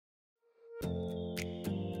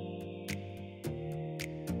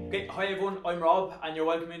Okay, hi everyone, I'm Rob and you're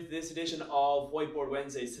welcome into this edition of Whiteboard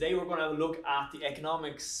Wednesdays. Today we're going to have a look at the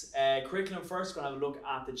economics curriculum first. We're going to have a look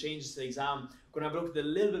at the changes to the exam. We're going to have a look at a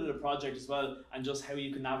little bit of the project as well and just how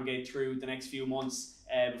you can navigate through the next few months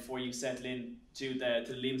before you settle in to the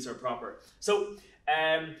Leaving Cert proper. So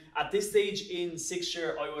at this stage in 6th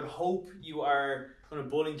year, I would hope you are kind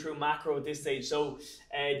of bowling through macro at this stage. So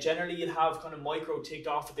generally you'll have kind of micro ticked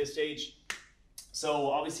off at this stage.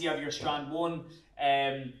 So obviously you have your strand 1,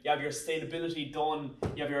 you have your sustainability done,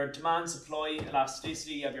 you have your demand, supply,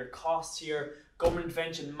 elasticity, you have your costs here, government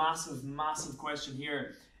intervention, massive question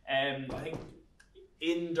here. I think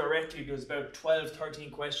indirectly there's about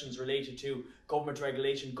 12-13 questions related to government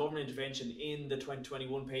regulation, government intervention in the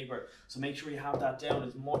 2021 paper. So make sure you have that down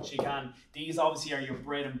as much as you can. These obviously are your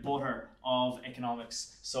bread and butter of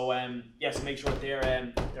economics. So yes, make sure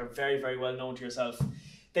they're very well known to yourself.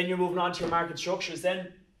 Then you're moving on to your market structures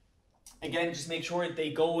then. Again, just make sure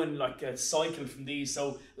they go in like a cycle from these.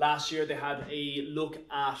 So last year they had a look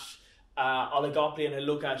at oligopoly and a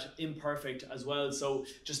look at imperfect as well. So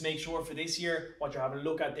just make sure for this year, what you're having a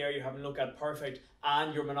look at there, you're having a look at perfect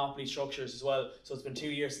and your monopoly structures as well. So it's been 2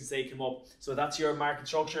 years since they came up. So that's your market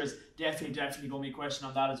structures. Definitely going to be a question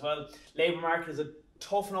on that as well. Labour market is a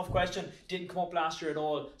tough enough question, didn't come up last year at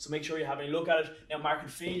all, so make sure you have a look at it. Now, market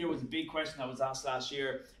failure was a big question that was asked last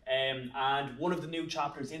year, and one of the new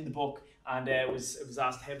chapters in the book, and it was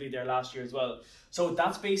asked heavily there last year as well. So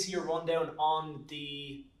that's basically your rundown on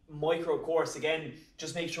the micro course. Again,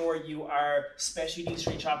 just make sure you are, especially these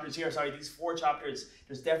 4 chapters,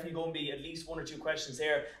 there's definitely going to be at least 1 or 2 questions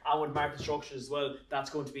there, and with market structures as well, that's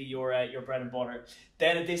going to be your bread and butter.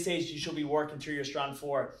 Then at this stage you should be working through your strand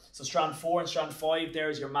 4. So strand 4 and strand 5,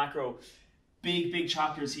 there's your macro. Big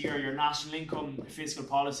chapters here, your national income, fiscal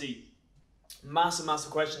policy.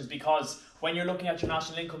 Massive questions, because when you're looking at your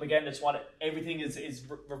national income, again, it's what everything is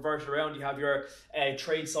reverted around. You have your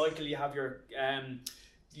trade cycle, you have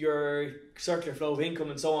your circular flow of income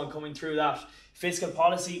and so on coming through that. Fiscal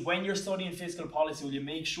policy, when you're studying fiscal policy, will you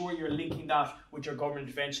make sure you're linking that with your government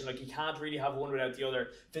intervention? Like, you can't really have one without the other.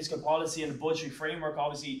 Fiscal policy and budgetary framework,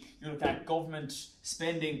 obviously you're looking at government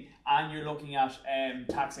spending and you're looking at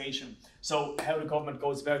taxation. So how the government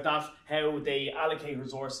goes about that, how they allocate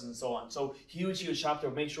resources and so on. So huge chapter.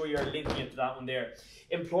 Make sure you're linking it to that one there.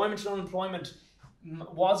 Employment and unemployment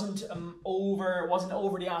wasn't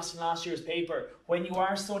overly asked in last year's paper. When you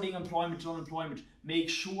are studying employment and unemployment, make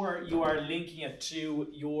sure you are linking it to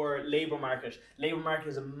your labour market. Labour market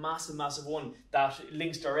is a massive one that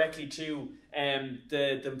links directly to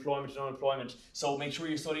the employment and unemployment. So make sure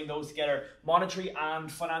you're studying those together. Monetary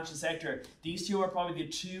and financial sector. These two are probably the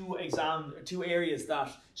two areas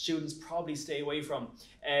that students probably stay away from.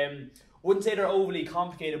 Wouldn't say they're overly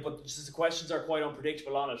complicated, but just the questions are quite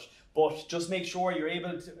unpredictable on it. But just make sure you're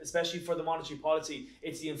able to, especially for the monetary policy,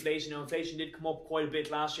 it's the inflation. Now, inflation did come up quite a bit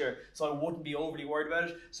last year, so I wouldn't be overly worried about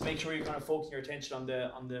it. So make sure you're kind of focusing your attention on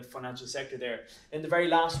the financial sector there. And the very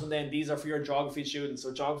last one then, these are for your geography students.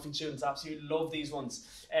 So geography students absolutely love these ones.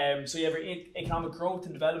 So you have your economic growth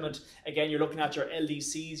and development. Again, you're looking at your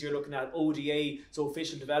LDCs, you're looking at ODA, so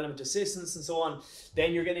official development assistance and so on.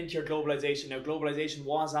 Then you're getting into your globalization. Now, globalization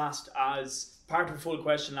was asked as part of a full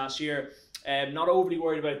question last year. Not overly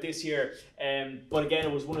worried about this year, but again,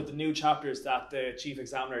 it was one of the new chapters that the chief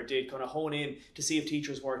examiner did kind of hone in to see if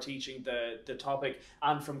teachers were teaching the topic,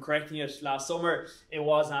 and from correcting it last summer, it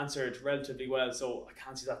was answered relatively well, so I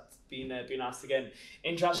can't see that being asked again.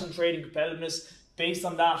 International trade and competitiveness, based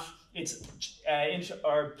on that, it's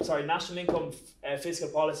national income, fiscal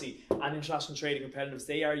policy, and international trade and competitiveness.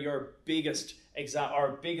 They are your biggest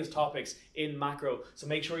topics in macro, so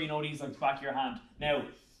make sure you know these like the back of your hand. Now,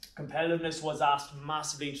 competitiveness was asked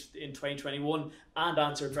massively in 2021 and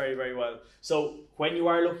answered very well. So when you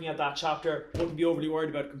are looking at that chapter, wouldn't be overly worried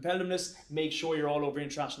about competitiveness. Make sure you're all over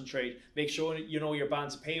international trade. Make sure you know your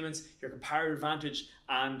balance of payments, your comparative advantage,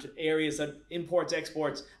 and areas that imports,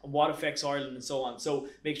 exports, and what affects Ireland and so on. So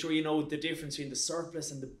make sure you know the difference between the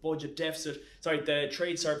surplus and the budget deficit, the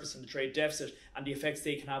trade surplus and the trade deficit, and the effects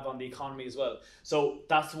they can have on the economy as well. So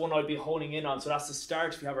that's the one I'll be honing in on. So that's the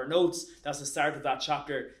start. If you have our notes, that's the start of that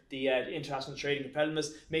chapter, the international trade and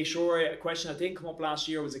competitiveness. Make sure a question that didn't come up last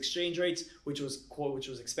year was exchange rates, which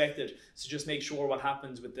was expected. So just make sure what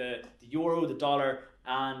happens with the euro, the dollar,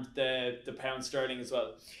 and the pound sterling as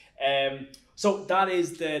well. So that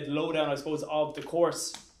is the lowdown, I suppose, of the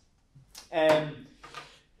course.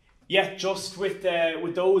 Yeah, just with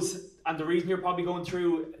those, and the reason you're probably going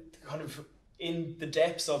through kind of in the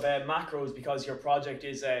depths of macros, because your project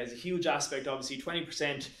is a huge aspect, obviously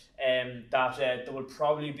 20%, that will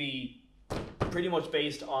probably be pretty much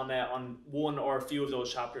based on one or a few of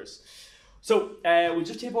those chapters. So we'll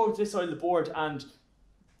just tip over to this side of the board and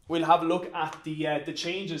we'll have a look at the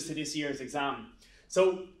changes to this year's exam.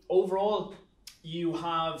 So overall, you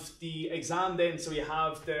have the exam then, so you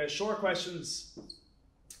have the short questions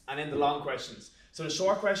and then the long questions. So the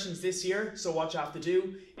short questions this year, so what you have to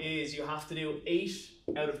do is you have to do 8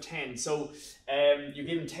 out of 10. So you're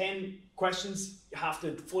given 10 questions, you have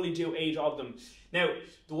to fully do 8 of them. Now,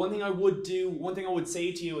 the one thing I would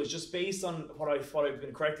say to you is just based on what I've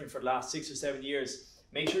been correcting for the last 6 or 7 years,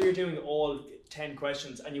 make sure you're doing all 10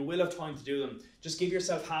 questions and you will have time to do them. Just give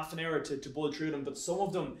yourself half an hour to bull through them, but some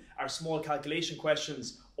of them are small calculation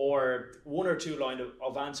questions or 1 or 2 line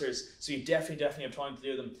of answers, so you definitely have time to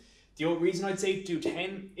do them. The only reason I'd say to do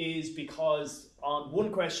 10 is because on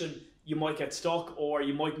one question you might get stuck or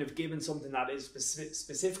you mightn't have given something that is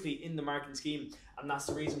specifically in the marking scheme, and that's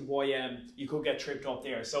the reason why you could get tripped up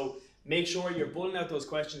there. So make sure you're bulling out those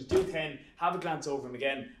questions, do 10, have a glance over them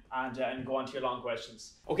again, and go on to your long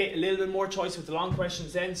questions. Okay, a little bit more choice with the long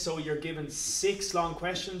questions then. So you're given 6 long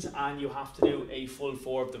questions and you have to do a full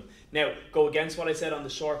 4 of them. Now, go against what I said on the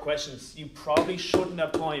short questions. You probably shouldn't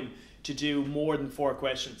have time to do more than 4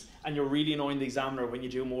 questions, and you're really annoying the examiner when you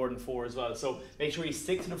do more than 4 as well. So make sure you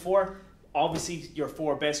stick to the 4. Obviously, your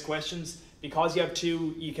 4 best questions. Because you have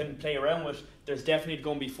 2 you can play around with, there's definitely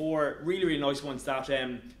going to be 4 really nice ones that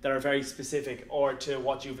are very specific or to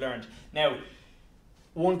what you've learned. Now,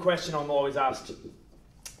 one question I'm always asked,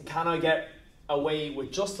 can I get away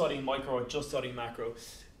with just studying micro or just studying macro?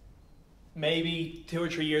 Maybe 2 or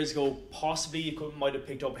 3 years ago, possibly you might have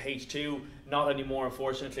picked up H2, not anymore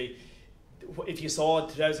unfortunately. If you saw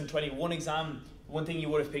the 2021 exam, one thing you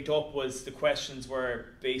would have picked up was the questions were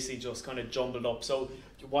basically just kind of jumbled up. So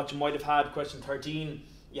what you might have had, question 13,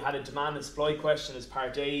 you had a demand and supply question as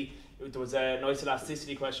part A, there was a nice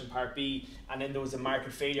elasticity question part B, and then there was a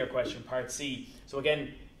market failure question part C. So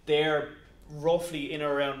again, they're roughly in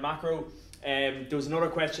or around macro. There was another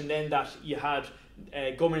question then that you had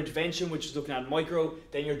government intervention, which is looking at micro,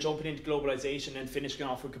 then you're jumping into globalization and finishing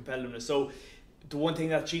off with competitiveness. So the one thing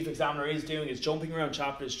that chief examiner is doing is jumping around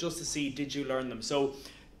chapters just to see, did you learn them? So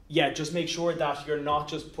yeah, just make sure that you're not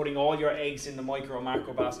just putting all your eggs in the micro or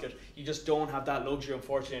macro basket. You just don't have that luxury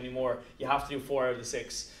unfortunately anymore. You have to do 4 out of the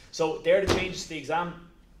 6. So there are the changes to the exam.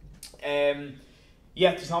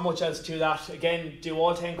 Yeah, there's not much else to that. Again, do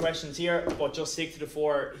all 10 questions here, but just stick to the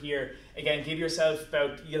 4 here. Again, give yourself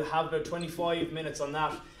you'll have about 25 minutes on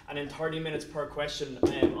that, and then 30 minutes per question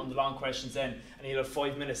on the long questions then, and you'll have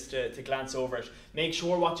 5 minutes to glance over it. Make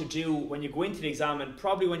sure what you do when you go into the exam, and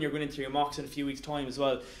probably when you're going into your mocks in a few weeks' time as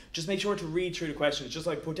well, just make sure to read through the questions. Just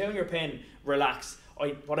like put down your pen, relax.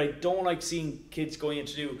 What I don't like seeing kids going in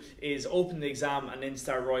to do is open the exam and then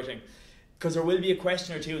start writing. Because there will be a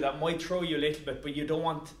question or two that might throw you a little bit, but you don't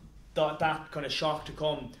want that kind of shock to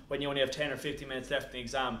come when you only have 10 or 15 minutes left in the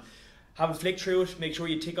exam. Have a flick through it, make sure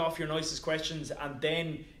you tick off your nicest questions, and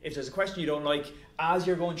then if there's a question you don't like, as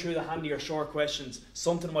you're going through the handy or short questions,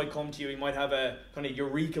 something might come to you. You might have a kind of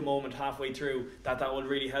eureka moment halfway through that will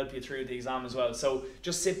really help you through the exam as well. So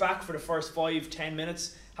just sit back for the first 5-10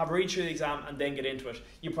 minutes, have a read through the exam, and then get into it.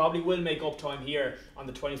 You probably will make up time here on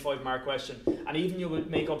the 25 mark question, and even you will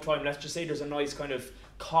make up time. Let's just say there's a nice kind of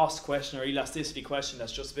cost question or elasticity question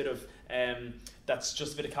that's just a bit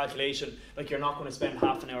of calculation. Like, you're not going to spend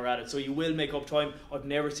half an hour at it, so you will make up time. I've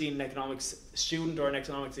never seen an economics student or an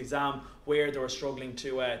economics exam where they were struggling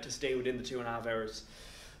to stay within the 2.5 hours.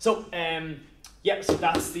 So yeah, so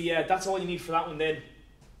that's all you need for that one. Then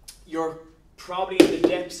you're probably in the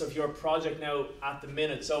depths of your project now at the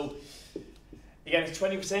minute. So again, it's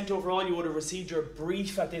 20% overall. You would have received your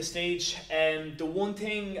brief at this stage. And the one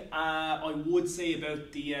thing I would say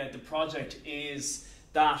about the project is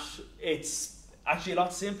that it's actually a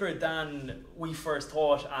lot simpler than we first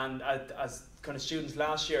thought, and as kind of students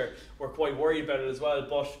last year were quite worried about it as well.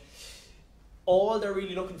 But all they're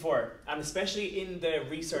really looking for, and especially in the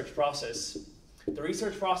research process, the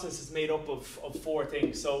research process is made up of 4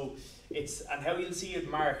 things. So and how you'll see it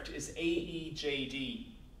marked is A, E, J,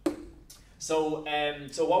 D. So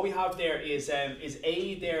so what we have there is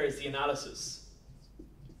A there is the analysis,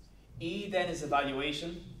 E then is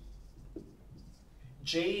evaluation,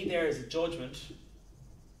 J there is a judgment,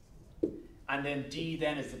 and then D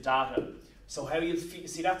then is the data. So how you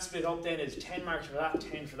see that split up then is 10 marks for that,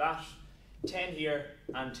 10 for that, 10 here,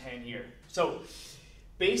 and 10 here. So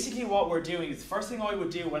basically what we're doing is, the first thing I would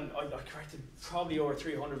do, when I corrected probably over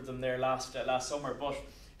 300 of them there last summer, but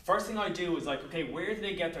first thing I do is like, okay, where do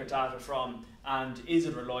they get their data from, and is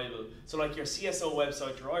it reliable? So like your CSO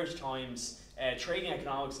website, your Irish Times, Trading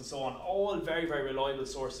Economics and so on, all very, very reliable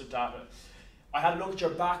sources of data. I had a look at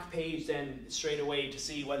your back page then straight away to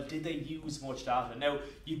see, well, did they use much data? Now,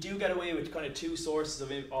 you do get away with kind of two sources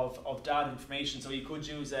of data information. So you could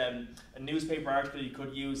use a newspaper article, you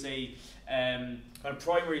could use a kind of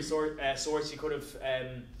primary source, you could have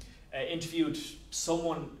interviewed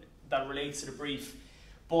someone that relates to the brief.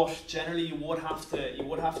 But generally, you would have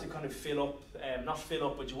to kind of fill up, not fill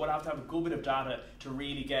up, but you would have to have a good bit of data to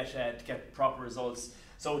really get proper results.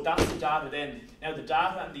 So that's the data then. Now the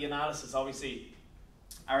data and the analysis obviously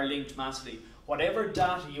are linked massively. Whatever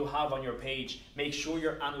data you have on your page, make sure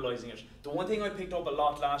you're analysing it. The one thing I picked up a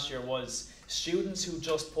lot last year was students who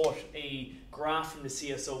just put a graph from the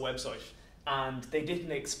CSO website and they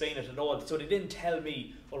didn't explain it at all. So they didn't tell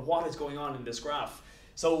me, well, what is going on in this graph.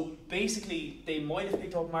 So basically, they might have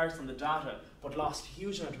picked up marks on the data, but lost a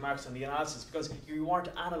huge amount of marks on the analysis because you weren't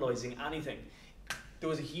analysing anything. There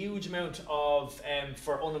was a huge amount of,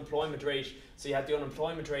 for unemployment rate, so you had the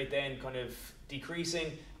unemployment rate then kind of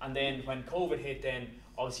decreasing, and then when COVID hit then,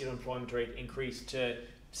 obviously the unemployment rate increased to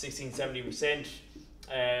 16-17%,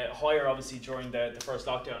 higher obviously during the first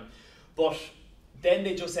lockdown. But then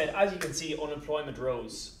they just said, as you can see, unemployment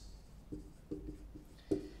rose.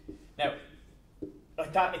 Now,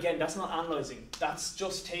 like that, again, that's not analysing. That's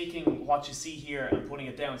just taking what you see here and putting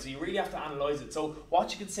it down. So you really have to analyse it. So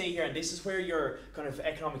what you can say here, and this is where your kind of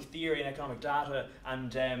economic theory and economic data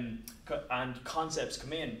and concepts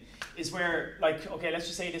come in, is where, like, okay, let's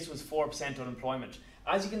just say this was 4% unemployment.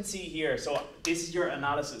 As you can see here, so this is your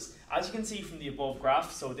analysis. As you can see from the above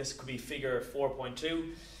graph, so this could be figure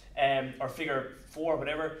 4.2 or figure 4,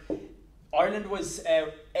 whatever, Ireland was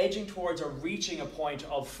edging towards or reaching a point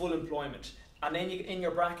of full employment. And then you, in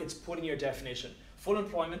your brackets, put in your definition. Full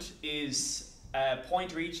employment is a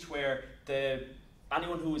point reached where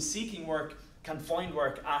anyone who is seeking work can find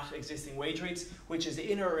work at existing wage rates, which is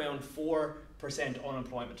in or around 4%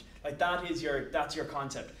 unemployment. Like that's your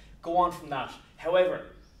concept. Go on from that. However,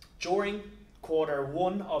 during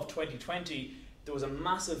Q1 of 2020, there was a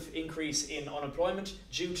massive increase in unemployment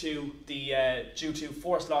due to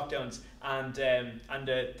forced lockdowns and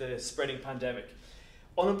the spreading pandemic.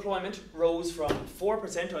 Unemployment rose from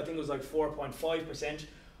 4%, I think it was like 4.5%,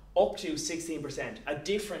 up to 16%, a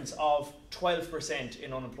difference of 12%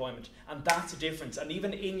 in unemployment. And that's a difference. And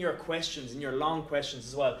even in your questions, in your long questions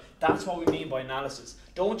as well, that's what we mean by analysis.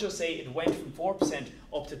 Don't just say it went from 4%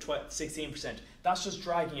 up to 16%. That's just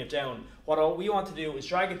dragging it down. What we want to do is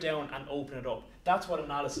drag it down and open it up. That's what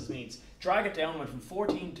analysis means. Drag it down, went from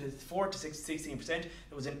 14 to 4 to 16%. There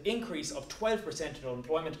was an increase of 12% in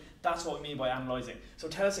unemployment. That's what we mean by analysing. So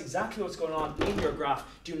tell us exactly what's going on in your graph.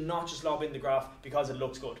 Do not just lob in the graph because it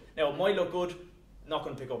looks good. Now, it might look good, not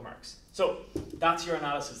going to pick up marks. So that's your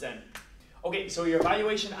analysis then. Okay, so your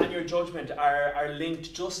evaluation and your judgment are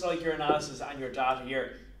linked just like your analysis and your data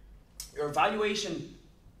here. Your evaluation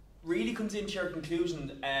really comes into your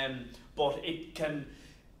conclusion, but it can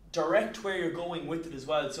direct where you're going with it as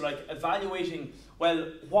well. So like evaluating,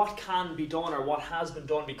 well, what can be done or what has been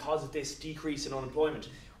done because of this decrease in unemployment.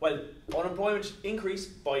 Well, unemployment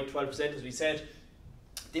increased by 12%, as we said.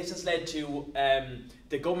 This has led to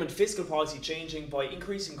the government fiscal policy changing by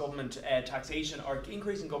increasing government taxation or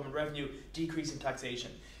increasing government revenue, decreasing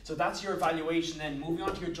taxation. So that's your evaluation then. Moving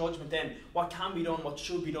on to your judgment then, what can be done, what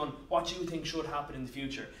should be done, what you think should happen in the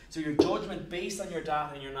future. So your judgment based on your data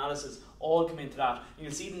and your analysis all come into that. And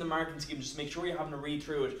you'll see it in the marking scheme, just make sure you're having to read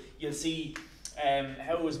through it. You'll see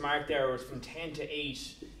how it was marked there, it was from 10 to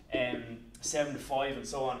 8, 7 to 5 and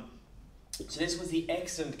so on. So this was the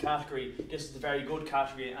excellent category, this is the very good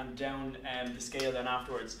category, and down the scale then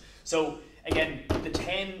afterwards. So again, the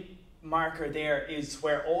 10 marker there is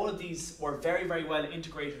where all of these were very, very well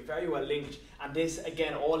integrated, very well linked, and this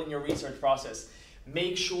again all in your research process.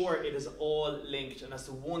 Make sure it is all linked, and that's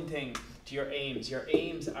the one thing to your aims. Your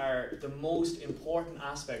aims are the most important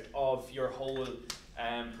aspect of your whole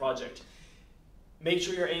project. Make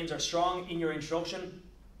sure your aims are strong in your introduction.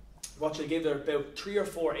 What you'll give are about 3 or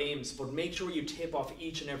 4 aims, but make sure you tip off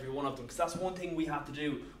each and every one of them, because that's one thing we had to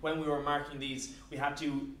do when we were marking these. We had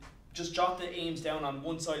to just jot the aims down on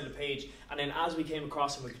one side of the page, and then as we came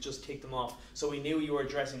across them, we could just tick them off. So we knew you were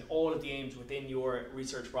addressing all of the aims within your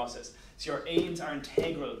research process. So your aims are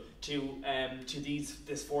integral to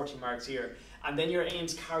this 40 marks here. And then your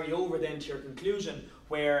aims carry over then to your conclusion,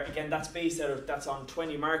 where again that's on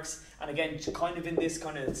 20 marks, and again kind of in this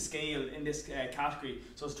kind of scale, in this category.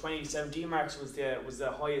 So it's 20, 17 marks was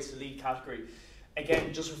the highest elite category.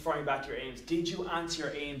 Again, just referring back to your aims. Did you answer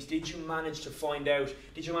your aims? Did you manage to find out?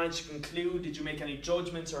 Did you manage to conclude? Did you make any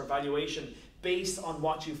judgments or evaluation based on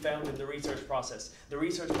what you found in the research process. The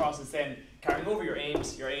research process then carrying over your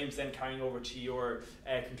aims then carrying over to your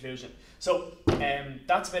conclusion. So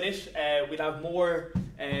that's about it. We'll have more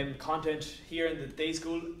content here in the day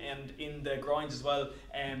school and in the grinds as well,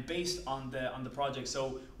 based on the project.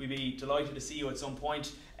 So we'd be delighted to see you at some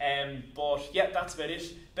point. But yeah, that's about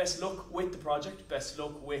it. Best of luck with the project. Best of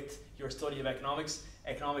luck with your study of economics.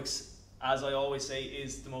 Economics, as I always say,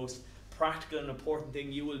 is the most practical and important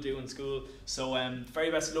thing you will do in school. So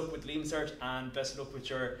very best of luck with Leaving Cert, and best of luck with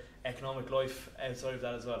your economic life outside of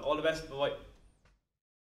that as well. All the best. Bye bye.